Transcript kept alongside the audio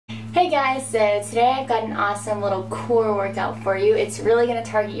Hey guys, so today I've got an awesome little core workout for you. It's really going to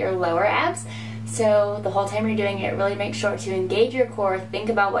target your lower abs, so the whole time you're doing it, really make sure to engage your core, think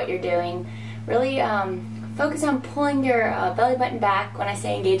about what you're doing, really focus on pulling your belly button back when I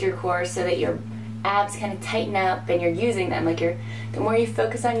say engage your core so that your abs kind of tighten up and you're using them. The more you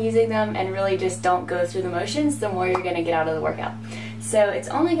focus on using them and really just don't go through the motions, the more you're going to get out of the workout. So it's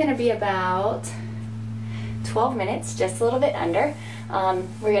only going to be about 12 minutes, just a little bit under.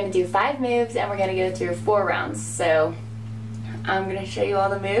 We're going to do 5 moves and we're going to go through 4 rounds. So I'm going to show you all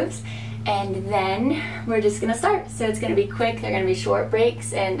the moves and then we're just going to start. So it's going to be quick, they're going to be short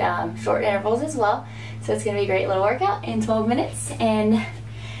breaks and short intervals as well. So it's going to be a great little workout in 12 minutes. And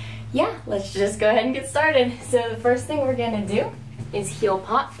yeah, let's just go ahead and get started. So the first thing we're going to do is heel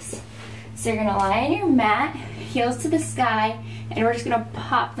pops. So you're going to lie on your mat, heels to the sky, and we're just going to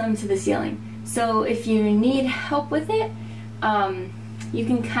pop them to the ceiling. So if you need help with it, you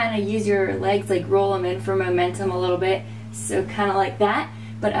can kind of use your legs, like roll them in for momentum a little bit, so kind of like that,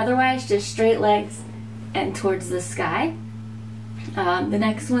 but otherwise just straight legs and towards the sky. The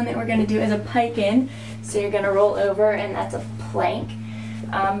next one that we're going to do is a pike in, so you're going to roll over and that's a plank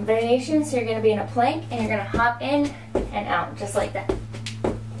variation. So you're going to be in a plank and you're going to hop in and out just like that.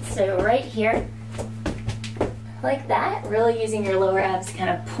 So right here, like that, really using your lower abs to kind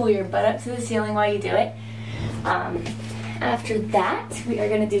of pull your butt up to the ceiling while you do it. After that, we are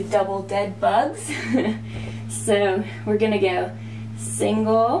going to do double dead bugs. So we're going to go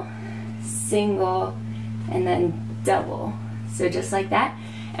single, single, and then double. So just like that.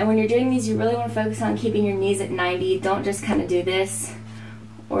 And when you're doing these, you really want to focus on keeping your knees at 90. Don't just kind of do this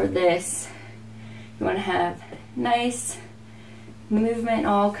or this. You want to have nice movement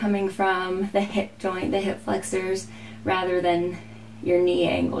all coming from the hip joint, the hip flexors, rather than your knee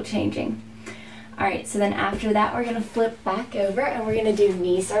angle changing. Alright, so then after that we're going to flip back over and we're going to do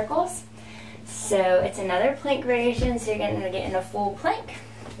knee circles. So it's another plank variation, so you're going to get in a full plank.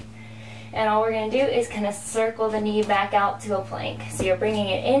 And all we're going to do is kind of circle the knee back out to a plank. So you're bringing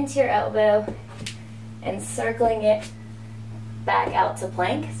it into your elbow and circling it back out to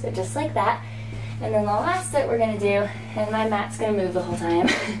plank, so just like that. And then the last that we're going to do, and my mat's going to move the whole time,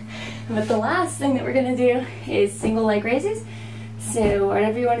 but the last thing that we're going to do is single leg raises. So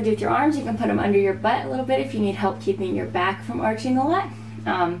whatever you want to do with your arms, you can put them under your butt a little bit if you need help keeping your back from arching a lot.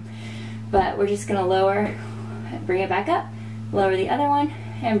 But we're just going to lower, bring it back up, lower the other one,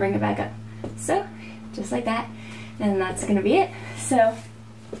 and bring it back up. So just like that, and that's going to be it. So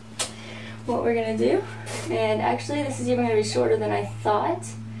what we're going to do, and actually this is even going to be shorter than I thought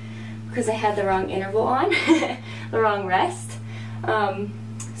because I had the wrong interval on, the wrong rest.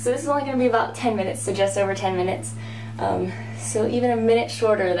 So this is only going to be about 10 minutes, so just over 10 minutes. So even a minute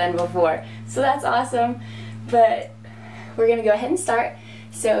shorter than before. So that's awesome, but we're going to go ahead and start.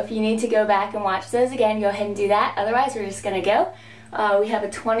 So if you need to go back and watch those again, go ahead and do that. Otherwise, we're just going to go. We have a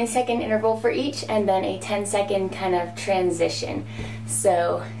 20-second interval for each and then a 10-second kind of transition.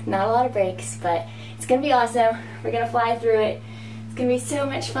 So not a lot of breaks, but it's going to be awesome. We're going to fly through it. It's going to be so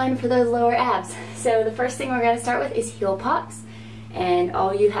much fun for those lower abs. So the first thing we're going to start with is heel pops. And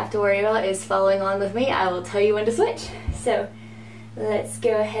all you have to worry about is following along with me. I will tell you when to switch. So let's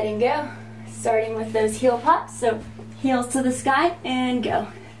go ahead and go. Starting with those heel pops. So heels to the sky and go.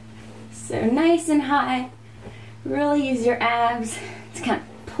 So nice and high. Really use your abs to kind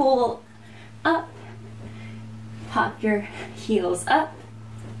of pull up. Pop your heels up.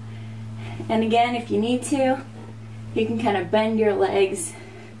 And again, if you need to, you can kind of bend your legs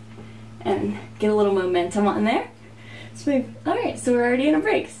and get a little momentum on there. Alright, so we're already in a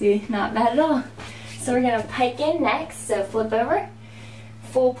break. See, not bad at all. So we're going to pike in next. So flip over,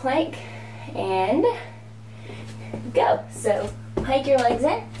 full plank, and go. So pike your legs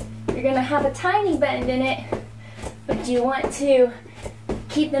in. You're going to have a tiny bend in it, but you want to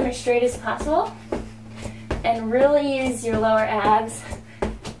keep them as straight as possible and really use your lower abs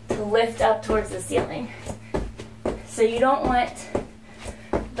to lift up towards the ceiling. So you don't want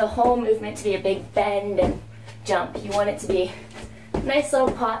the whole movement to be a big bend and jump. You want it to be a nice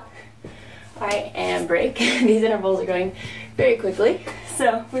little pop. Alright, and break. These intervals are going very quickly.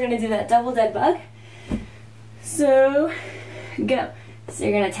 So we're going to do that double dead bug. So go. So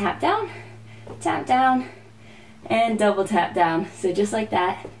you're going to tap down, and double tap down. So just like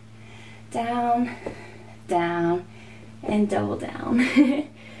that. Down, down, and double down.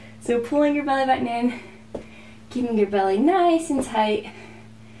 So pulling your belly button in, keeping your belly nice and tight.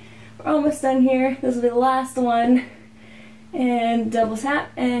 We're almost done here. This will be the last one. And double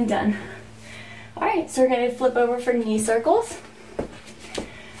tap and done. Alright, so we're going to flip over for knee circles.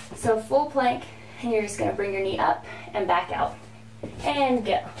 So full plank, and you're just going to bring your knee up and back out. And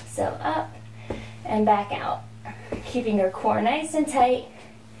go. So up and back out. Keeping your core nice and tight.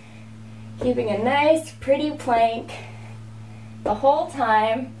 Keeping a nice, pretty plank the whole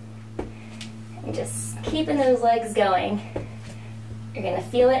time. And just keeping those legs going. You're gonna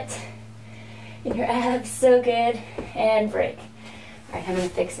feel it in your abs, so good. And break. All right, I'm gonna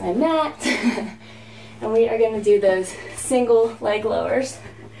fix my mat. And we are gonna do those single leg lowers.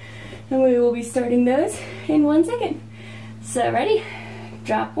 And we will be starting those in 1 second. So ready?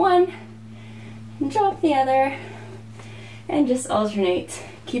 Drop one, and drop the other, and just alternate.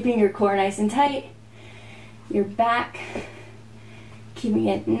 Keeping your core nice and tight, your back, keeping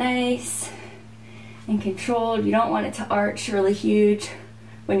it nice and controlled. You don't want it to arch really huge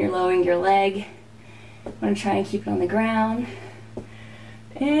when you're lowering your leg. You want to try and keep it on the ground.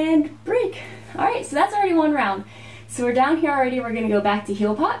 And break. All right, so that's already one round. So we're down here already. We're gonna go back to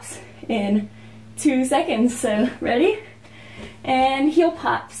heel pops in 2 seconds. So ready? And heel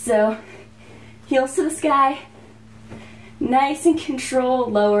pops. So heels to the sky, nice and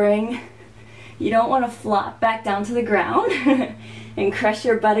controlled lowering. You don't want to flop back down to the ground and crush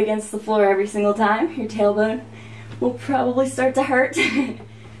your butt against the floor every single time. Your tailbone will probably start to hurt.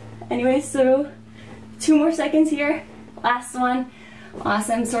 Anyway, so 2 more seconds here. Last one.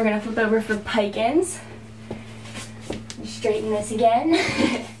 Awesome. So we're going to flip over for Pike Ins. Straighten this again.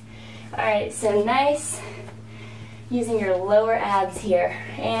 Alright, so nice. Using your lower abs here.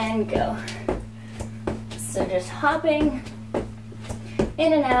 And go. So just hopping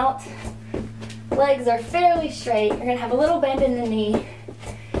in and out. Legs are fairly straight. You're going to have a little bend in the knee.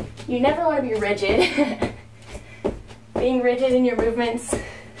 You never want to be rigid. Being rigid in your movements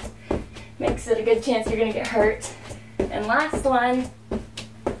makes it a good chance you're going to get hurt. And last one.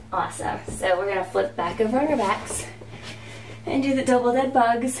 Awesome. So we're going to flip back over on our backs and do the double dead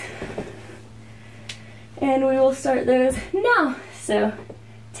bugs. And we will start those now. So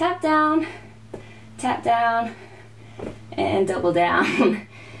tap down, and double down.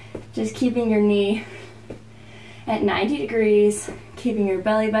 Just keeping your knee at 90 degrees, keeping your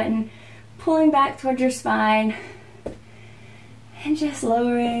belly button pulling back towards your spine, and just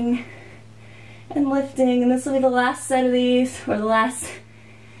lowering and lifting. And this will be the last set of these, or the last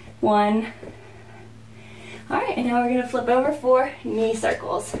one. All right, and now we're gonna flip over for knee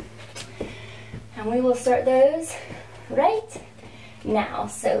circles. And we will start those right now.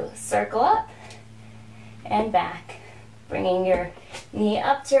 So circle up and back. Bringing your knee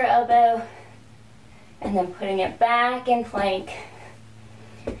up to your elbow and then putting it back in plank.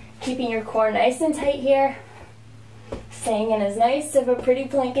 Keeping your core nice and tight here. Staying in as nice of a pretty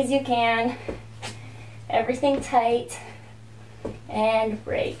plank as you can. Everything tight. And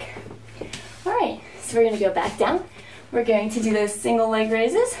break. Alright, so we're going to go back down. We're going to do those single leg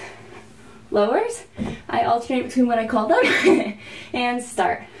raises. Lowers. I alternate between what I call them. And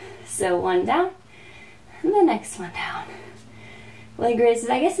start. So one down. And the next one down. Leg raises,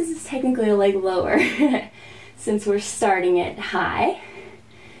 I guess this is technically a leg lower since we're starting it high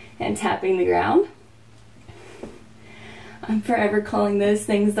and tapping the ground. I'm forever calling those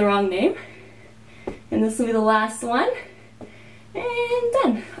things the wrong name. And this will be the last one. And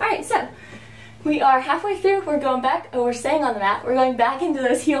done. Alright, so we are halfway through. We're going back. Oh, we're staying on the mat. We're going back into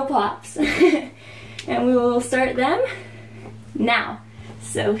those heel pops. And we will start them now.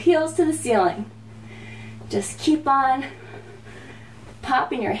 So heels to the ceiling. Just keep on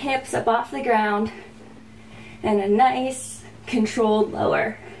popping your hips up off the ground and a nice controlled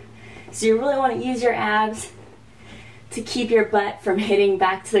lower. So you really want to use your abs to keep your butt from hitting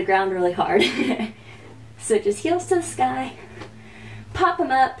back to the ground really hard. So just heels to the sky, pop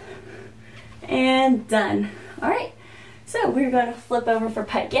them up, and done. Alright, so we're going to flip over for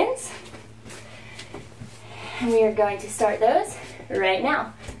Pike Ins. And we are going to start those right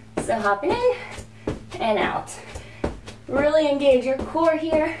now. So hopping in and out. Really engage your core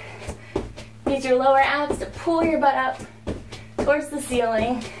here. Use your lower abs to pull your butt up towards the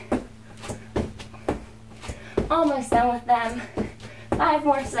ceiling. Almost done with them. 5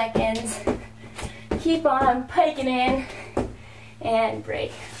 more seconds. Keep on piking in and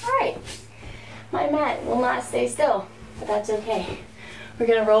break. Alright, my mat will not stay still, but that's okay. We're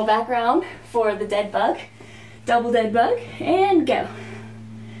going to roll back around for the dead bug, double dead bug, and go.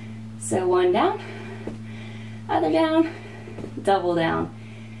 So one down, other down, double down.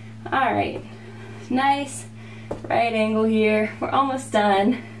 Alright, nice right angle here. We're almost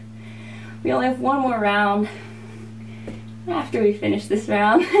done. We only have one more round after we finish this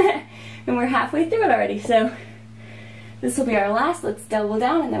round. And we're halfway through it already, so this will be our last. Let's double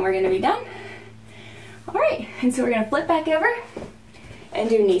down and then we're going to be done. Alright, and so we're going to flip back over and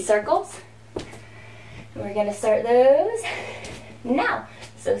do knee circles. And we're going to start those now.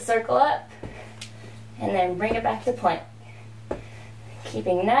 So circle up and then bring it back to plank.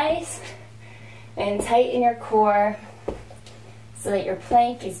 Keeping nice and tight in your core so that your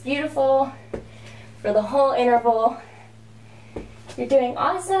plank is beautiful for the whole interval. You're doing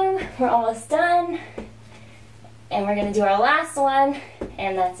awesome. We're almost done. And we're gonna do our last one,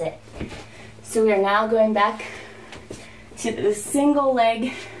 and that's it. So we are now going back to the single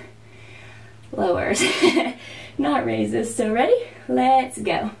leg lowers, not raises. So ready? Let's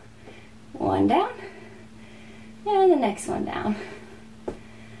go. One down, and the next one down.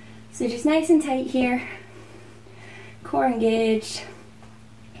 So just nice and tight here. Core engaged.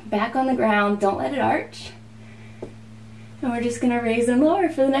 Back on the ground, don't let it arch. And we're just gonna raise and lower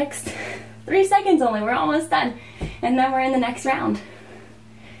for the next 3 seconds only. We're almost done. And then we're in the next round.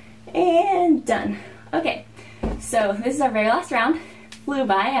 And done. Okay, so this is our very last round. Flew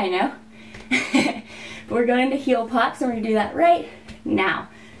by, I know. But we're going to heel pops, and we're gonna do that right now.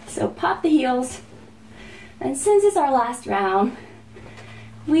 So pop the heels. And since it's our last round,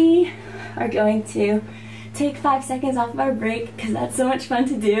 we are going to take 5 seconds off of our break because that's so much fun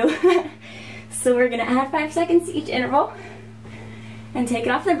to do. So we're gonna add 5 seconds to each interval and take it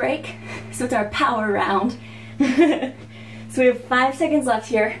off the break. So it's our power round. So we have 5 seconds left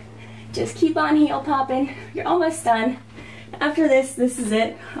here. Just keep on heel popping. You're almost done. After this, this is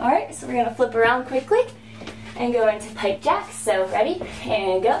it. All right, so we're gonna flip around quickly and go into pike jacks. So ready,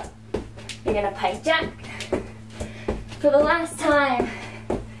 and go. You're gonna pike jack for the last time.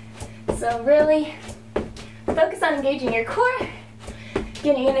 So really focus on engaging your core,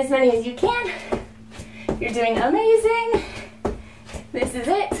 getting in as many as you can. You're doing amazing. This is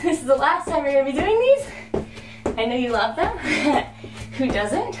it. This is the last time you're gonna be doing these. I know you love them. Who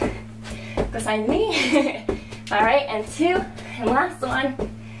doesn't? Besides me. All right, and 2, and last one,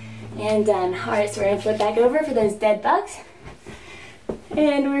 and done. All right, so we're gonna flip back over for those dead bugs.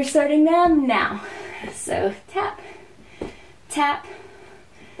 And we're starting them now. So tap, tap,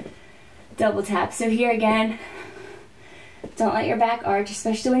 double tap. So here again, don't let your back arch,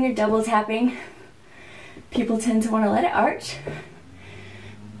 especially when you're double tapping. People tend to want to let it arch,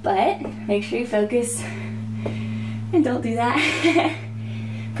 but make sure you focus and don't do that.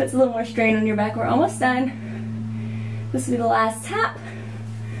 Puts a little more strain on your back. We're almost done. This will be the last tap.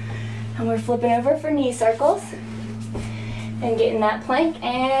 And we're flipping over for knee circles and getting that plank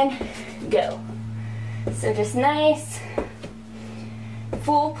and go. So just nice,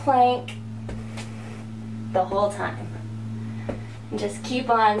 full plank the whole time. And just keep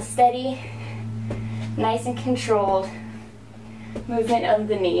on steady, nice and controlled movement of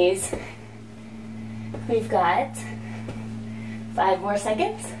the knees. We've got 5 more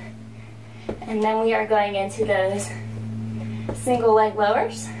seconds. And then we are going into those single leg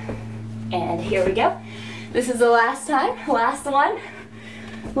lowers. And here we go. This is the last time, last one.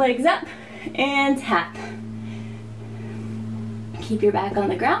 Legs up and tap. Keep your back on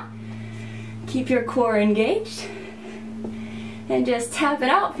the ground. Keep your core engaged. And just tap it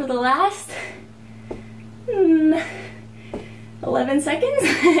out for the last 11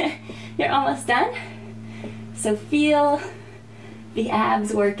 seconds. You're almost done. So feel the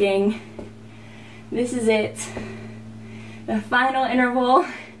abs working. This is it. The final interval.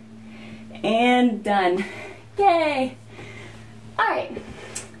 And done. Yay! Alright.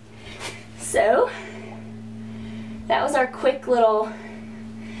 So, that was our quick little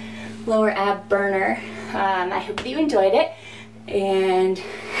lower ab burner. I hope that you enjoyed it and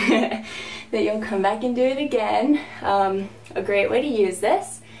that you'll come back and do it again. A great way to use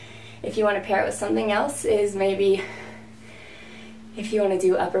this, if you want to pair it with something else, is maybe if you want to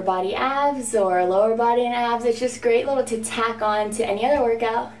do upper body abs or lower body and abs. It's just great little to tack on to any other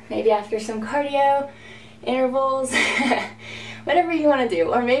workout, maybe after some cardio, intervals, whatever you want to do.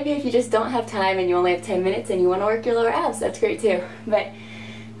 Or maybe if you just don't have time and you only have 10 minutes and you want to work your lower abs, that's great too. But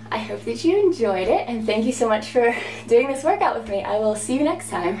I hope that you enjoyed it, and thank you so much for doing this workout with me. I will see you next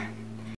time.